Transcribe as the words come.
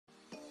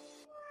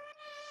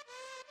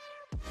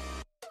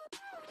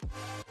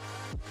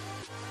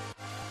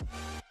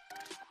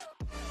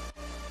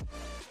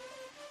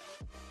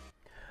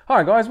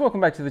Hi guys, welcome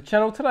back to the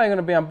channel. Today I'm going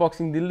to be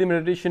unboxing the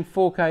limited edition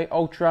 4K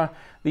Ultra,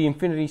 the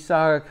Infinity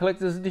Saga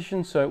Collector's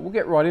Edition. So we'll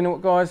get right into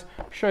it guys,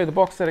 show you the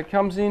box that it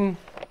comes in.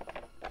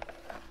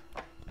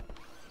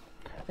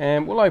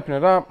 And we'll open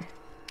it up,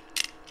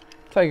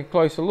 take a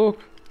closer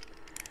look.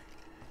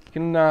 You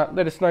can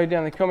let us know down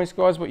in the comments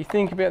guys what you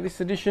think about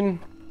this edition,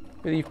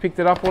 whether you've picked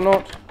it up or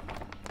not.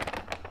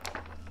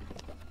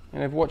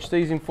 And have watched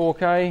these in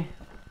 4K.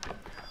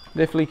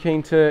 Definitely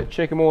keen to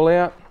check them all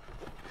out.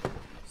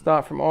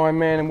 Start from Iron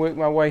Man and work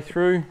my way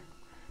through.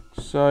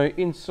 So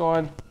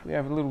inside we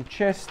have a little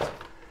chest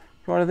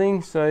kind of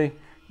thing. So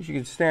you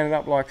can stand it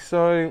up like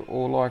so,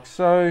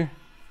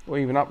 or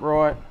even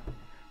upright.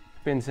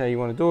 Depends how you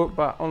want to do it.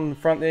 But on the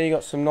front there you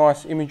got some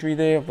nice imagery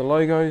there of the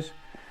logos,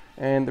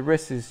 and the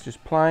rest is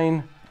just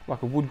plain,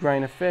 like a wood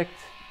grain effect.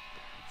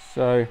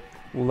 So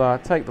we'll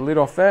take the lid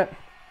off that,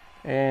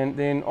 and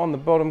then on the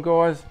bottom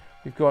guys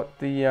we've got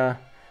the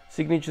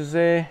signatures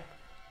there.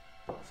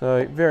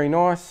 So very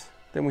nice.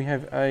 Then we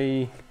have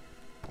a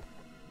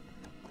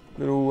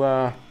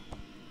little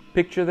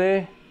picture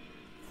there,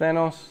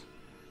 Thanos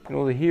and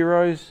all the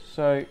heroes.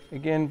 So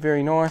again,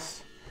 very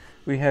nice.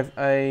 We have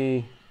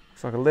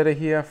looks like a letter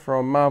here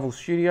from Marvel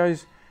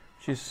Studios,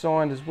 which is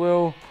signed as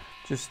well.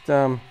 Just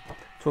talking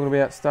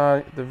about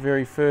the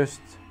very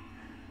first,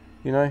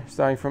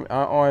 starting from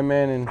Iron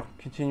Man and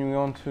continuing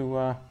on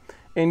to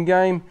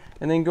Endgame.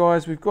 And then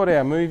guys, we've got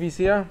our movies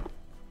here.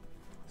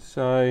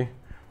 So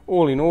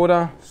all in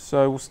order.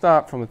 So we'll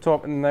start from the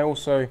top, and they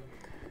also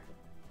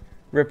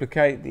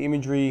replicate the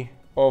imagery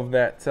of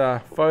that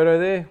photo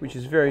there, which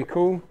is very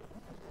cool.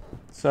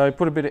 So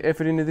put a bit of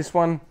effort into this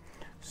one.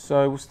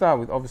 So we'll start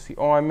with obviously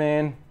Iron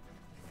Man,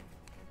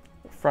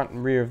 front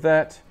and rear of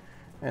that,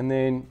 and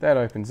then that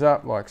opens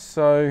up like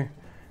so.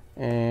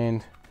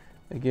 And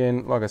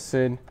again, like I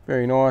said,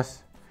 very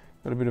nice.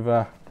 Got a bit of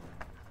a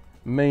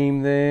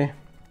meme there.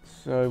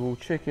 So we'll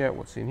check out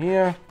what's in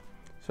here.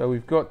 So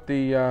we've got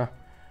the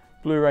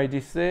Blu-ray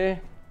disc there,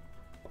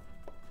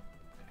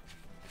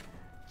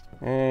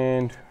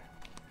 and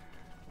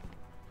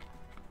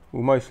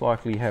we'll most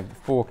likely have the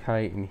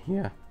 4K in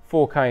here,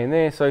 4K in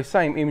there. So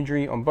same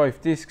imagery on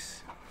both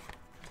discs,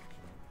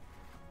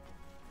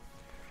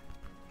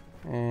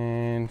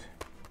 and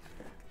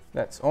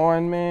that's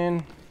Iron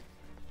Man.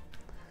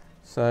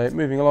 So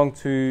moving along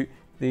to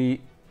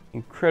the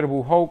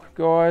Incredible Hulk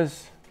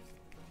guys.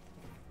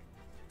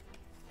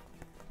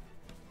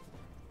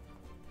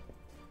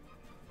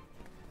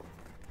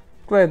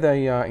 Glad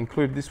they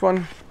included this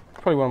one,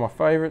 probably one of my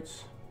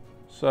favorites.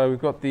 So we've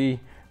got the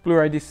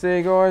Blu-ray disc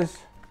there guys.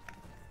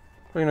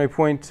 Probably no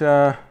point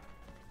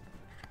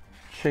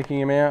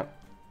checking them out.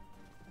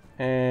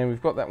 And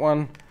we've got that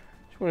one.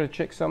 Just wanted to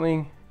check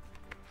something.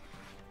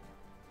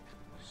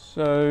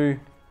 So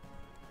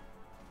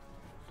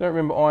don't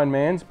remember Iron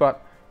Man's,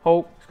 but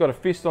Hulk's got a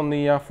fist on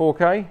the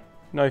 4K,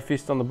 no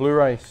fist on the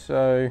Blu-ray.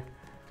 So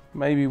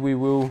maybe we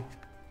will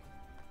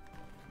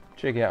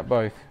check out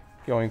both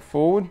going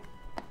forward.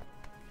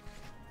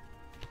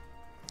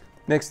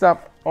 Next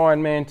up,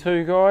 Iron Man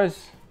 2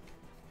 guys.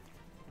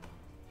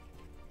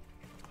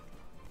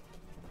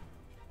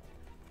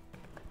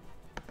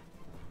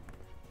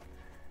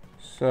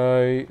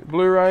 So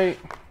Blu-ray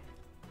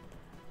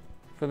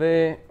for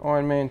there,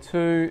 Iron Man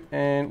 2,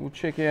 and we'll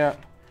check out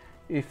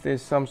if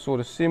there's some sort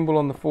of symbol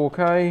on the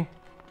 4K.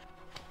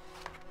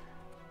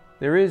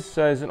 There is,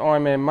 so there's an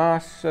Iron Man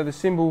mask, so the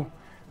symbol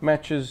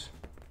matches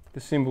the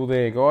symbol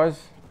there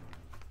guys.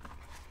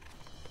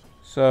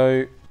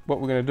 So what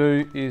we're going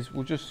to do is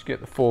we'll just get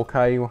the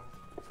 4K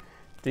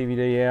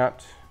DVD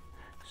out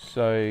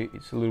so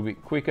it's a little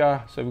bit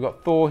quicker. So we've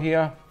got Thor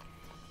here.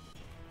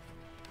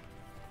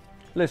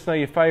 Let us know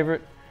your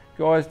favourite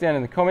guys down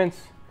in the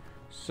comments.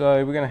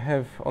 So we're going to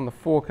have on the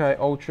 4K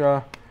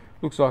Ultra,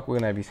 looks like we're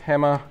going to have his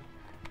hammer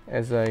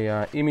as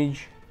a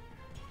image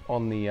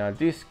on the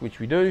disc, which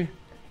we do,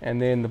 and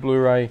then the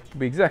Blu-ray will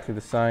be exactly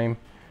the same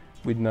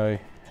with no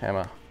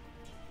hammer.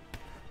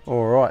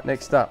 Alright,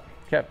 next up,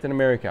 Captain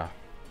America.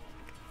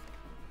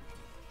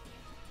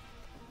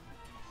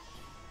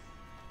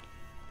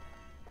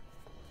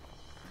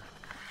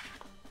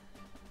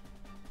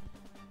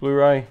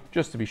 Blu-ray,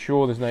 just to be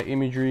sure there's no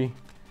imagery,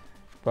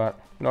 but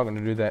we're not going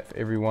to do that for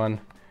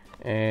everyone.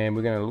 And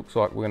we're going to, looks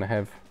like we're going to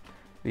have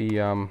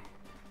the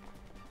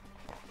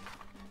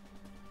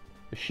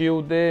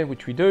shield there,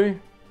 which we do,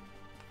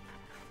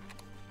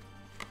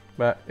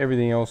 but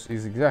everything else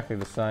is exactly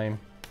the same.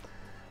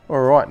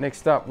 Alright,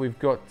 next up we've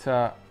got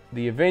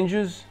the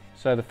Avengers.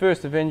 So the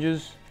first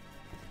Avengers,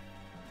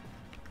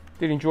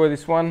 did enjoy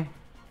this one,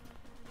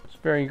 it's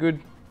very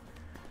good.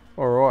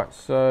 Alright,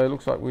 so it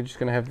looks like we're just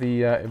going to have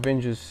the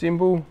Avengers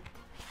symbol,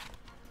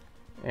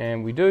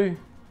 and we do.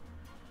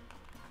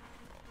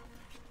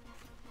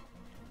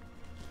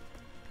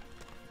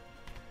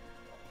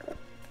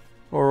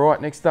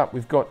 Alright, next up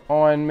we've got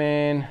Iron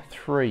Man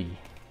 3.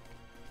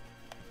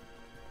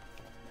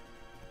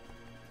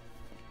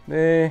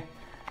 There,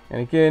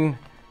 and again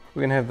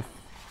we're going to have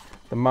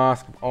the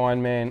mask of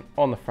Iron Man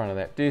on the front of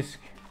that disc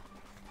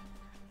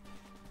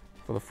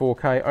for the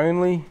 4K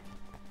only.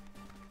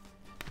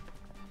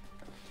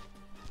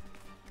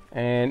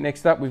 And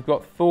next up we've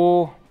got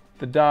Thor,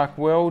 The Dark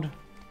World.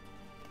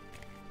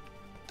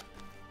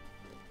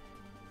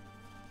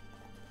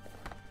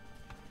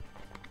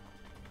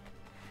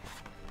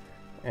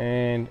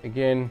 And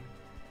again,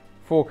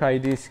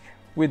 4K disc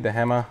with the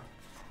hammer.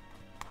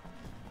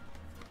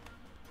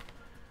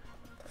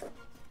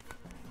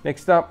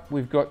 Next up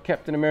we've got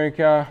Captain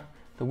America,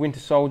 the Winter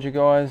Soldier,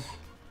 guys.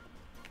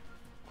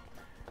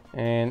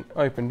 And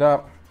opened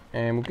up,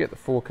 and we'll get the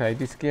 4K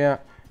disc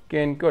out.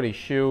 Again, got his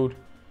shield.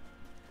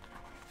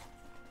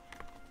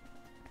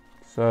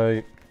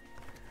 So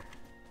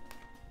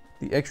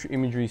the extra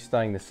imagery is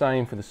staying the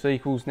same for the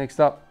sequels. Next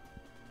up,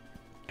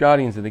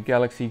 Guardians of the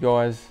Galaxy,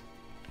 guys.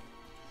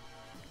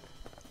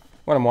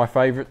 One of my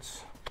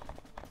favourites.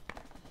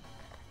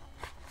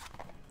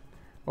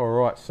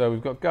 Alright, so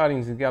we've got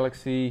Guardians of the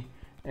Galaxy,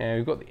 and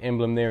we've got the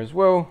emblem there as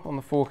well on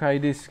the 4K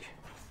disc.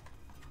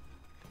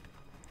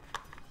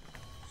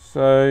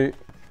 So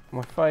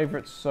my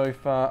favourites so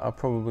far are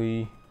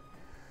probably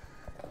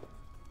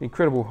the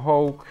Incredible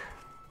Hulk,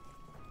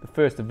 the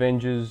first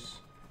Avengers,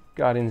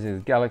 Guardians of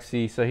the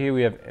Galaxy. So here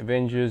we have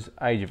Avengers,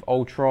 Age of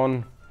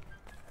Ultron.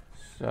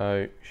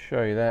 So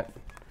show you that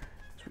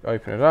as we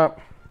open it up.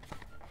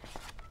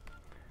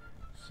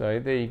 So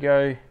there you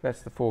go,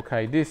 that's the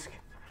 4K disc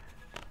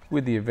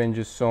with the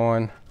Avengers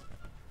sign.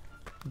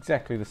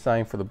 Exactly the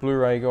same for the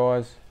Blu-ray,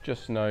 guys,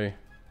 just no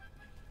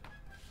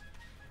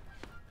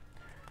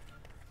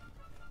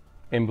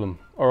emblem.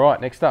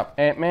 Alright, next up,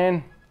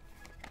 Ant-Man.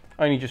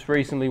 Only just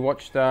recently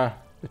watched the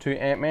two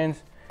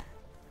Ant-Mans.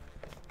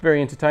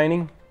 Very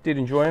entertaining, did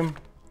enjoy them.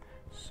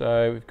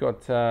 So we've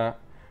got the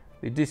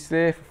disc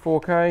there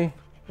for 4K,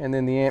 and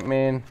then the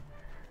Ant-Man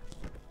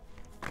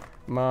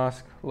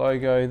mask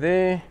logo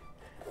there.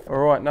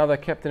 Alright, another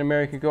Captain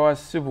America, guys,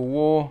 Civil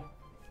War.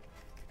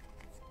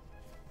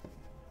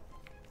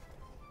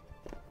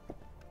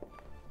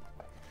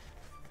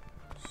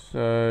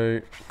 So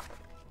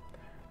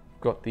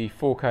got the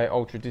 4K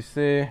Ultra disc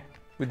there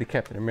with the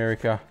Captain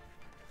America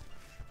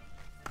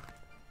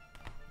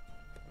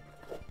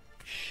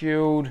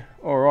shield.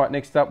 Alright,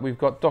 next up we've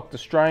got Doctor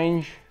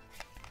Strange.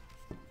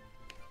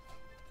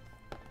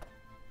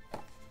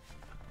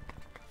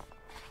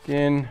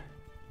 Again,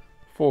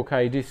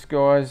 4K disc,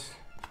 guys.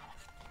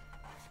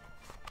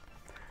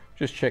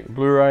 Just check the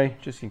Blu-ray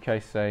just in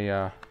case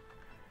they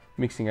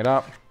mixing it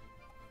up,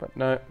 but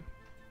no.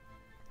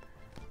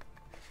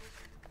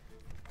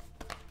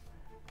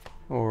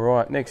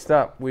 Alright, next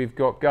up we've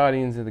got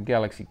Guardians of the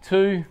Galaxy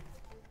 2.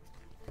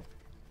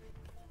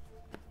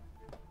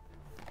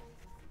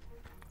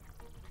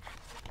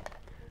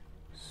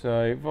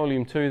 So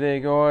volume 2 there,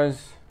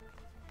 guys.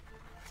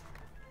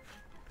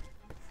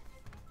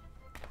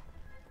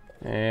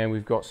 And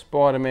we've got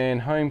Spider-Man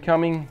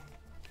Homecoming.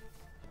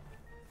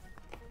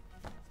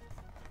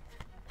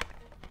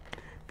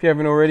 If you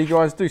haven't already,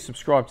 guys, do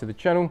subscribe to the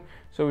channel.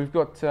 So we've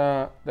got,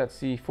 that's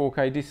the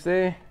 4K disc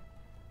there.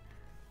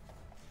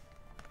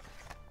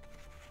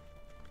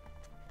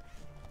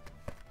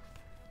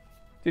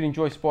 Did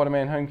enjoy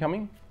Spider-Man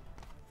Homecoming.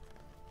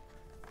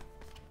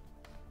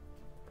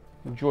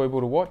 Enjoyable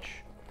to watch.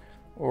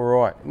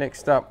 Alright,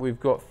 next up we've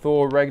got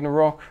Thor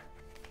Ragnarok.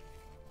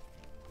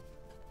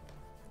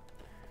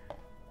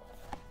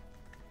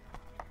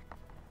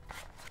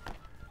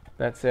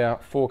 That's our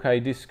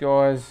 4K disc,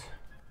 guys.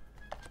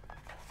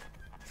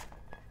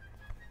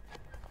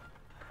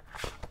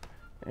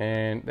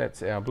 And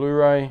that's our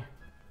Blu-ray.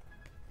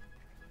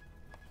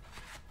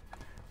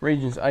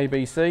 Regions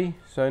ABC,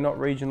 so not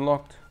region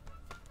locked,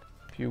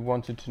 if you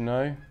wanted to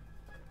know.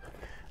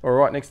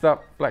 Alright, next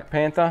up, Black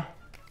Panther.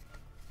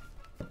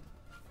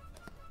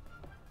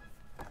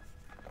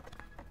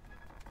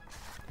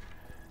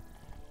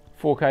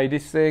 $4K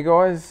disc there,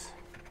 guys.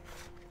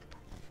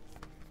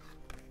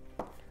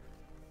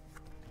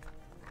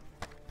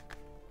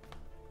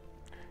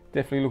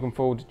 Definitely looking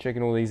forward to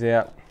checking all these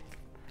out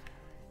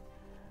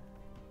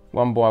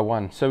one by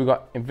one. So we've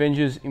got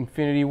Avengers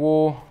Infinity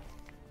War.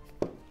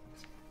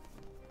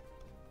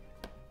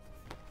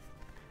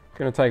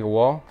 Gonna take a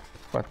while,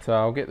 but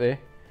I'll get there.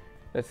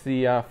 That's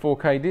the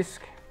 4K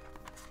disc.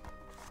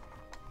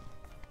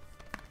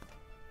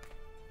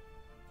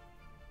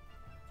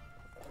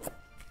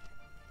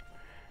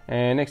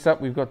 And next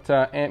up we've got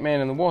Ant-Man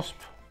and the Wasp.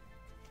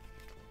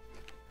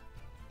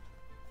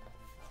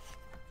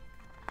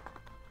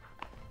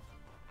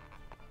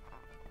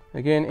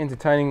 Again,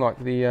 entertaining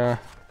like the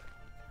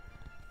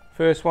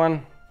first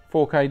one.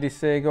 4K disc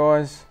there,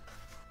 guys.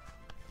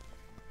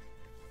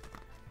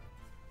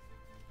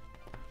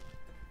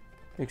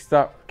 Next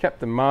up,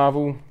 Captain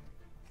Marvel.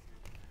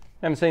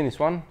 Haven't seen this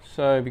one,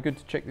 so it'd be good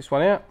to check this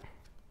one out.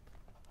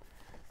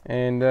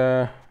 And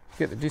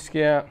get the disc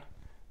out.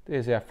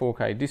 There's our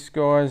 4K disc,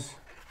 guys.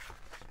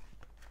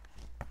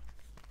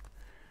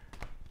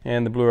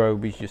 And the Blu-ray will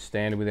be just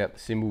standard without the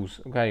symbols.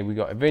 Okay, we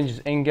got Avengers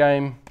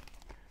Endgame.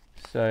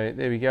 So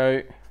there we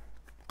go.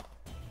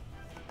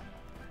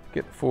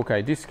 Get the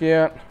 4K disc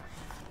out.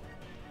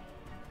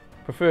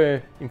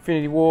 Prefer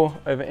Infinity War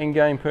over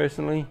Endgame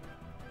personally.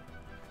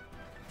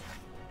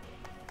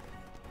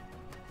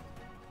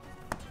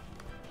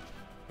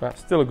 but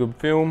still a good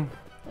film.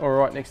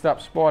 Alright, next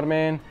up,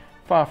 Spider-Man,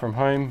 Far From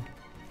Home.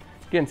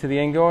 Getting to the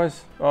end,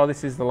 guys. Oh,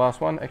 this is the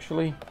last one,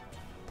 actually.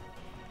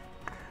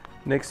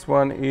 Next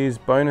one is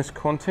bonus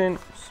content.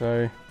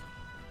 So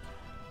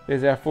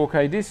there's our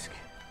 4K disc.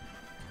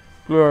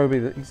 Blu-ray will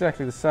be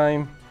exactly the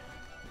same,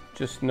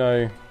 just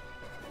no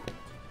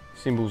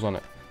symbols on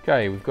it.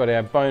 Okay, we've got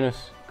our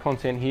bonus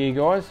content here,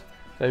 guys.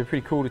 So it'd be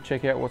pretty cool to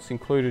check out what's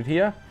included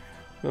here.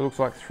 It looks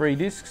like 3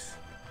 discs.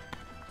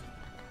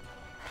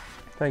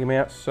 Take them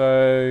out.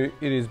 So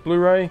it is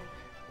Blu-ray,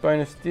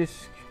 bonus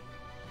disc,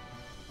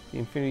 the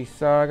Infinity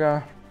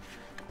Saga.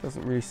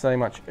 Doesn't really say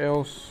much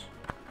else.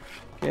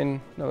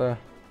 Again, another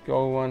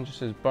gold one, just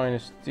says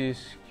bonus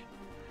disc.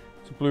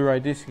 It's a Blu-ray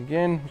disc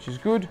again, which is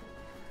good.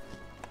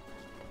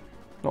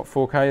 Not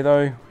 4K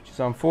though, which is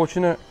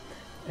unfortunate.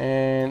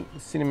 And the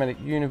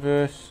Cinematic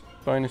Universe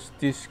bonus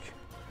disc.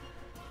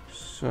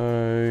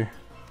 So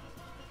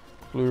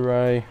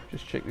Blu-ray,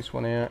 just check this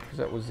one out because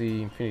that was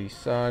the Infinity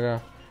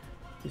Saga.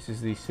 This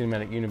is the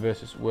Cinematic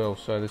Universe as well.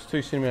 So there's 2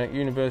 Cinematic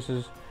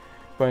Universes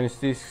bonus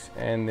discs,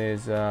 and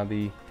there's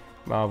the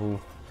Marvel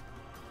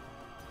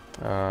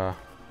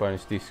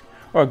bonus disc.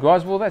 Alright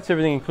guys, well that's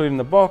everything included in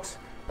the box.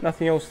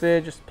 Nothing else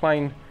there, just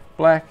plain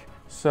black.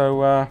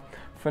 So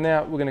for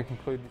now we're going to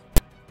conclude this.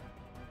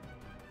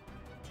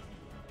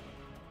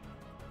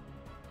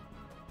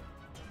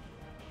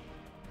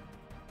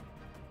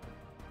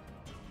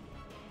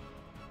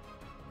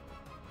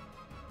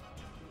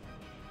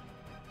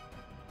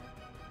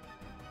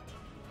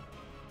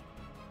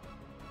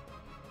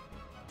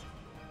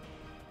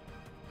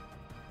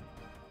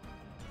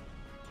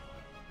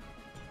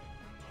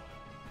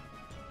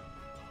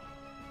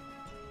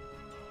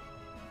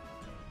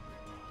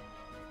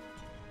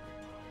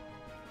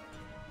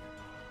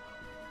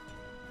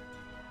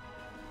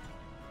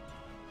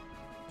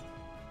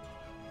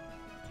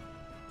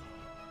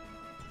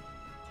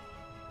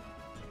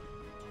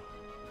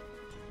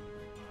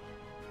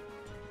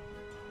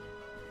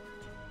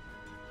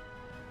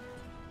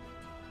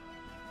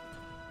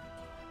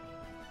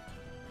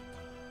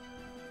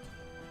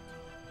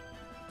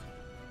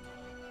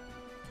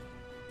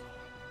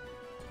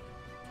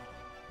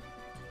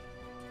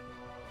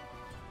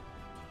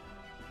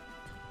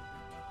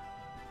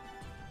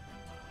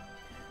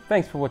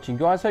 Thanks for watching,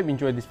 guys. Hope you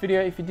enjoyed this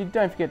video. If you did,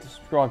 don't forget to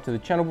subscribe to the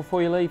channel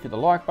before you leave. Hit the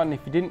like button.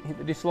 If you didn't, hit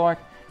the dislike.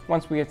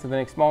 Once we get to the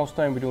next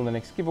milestone, we're doing the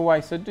next giveaway,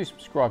 so do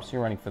subscribe so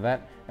you're running for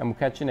that, and we'll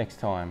catch you next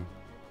time.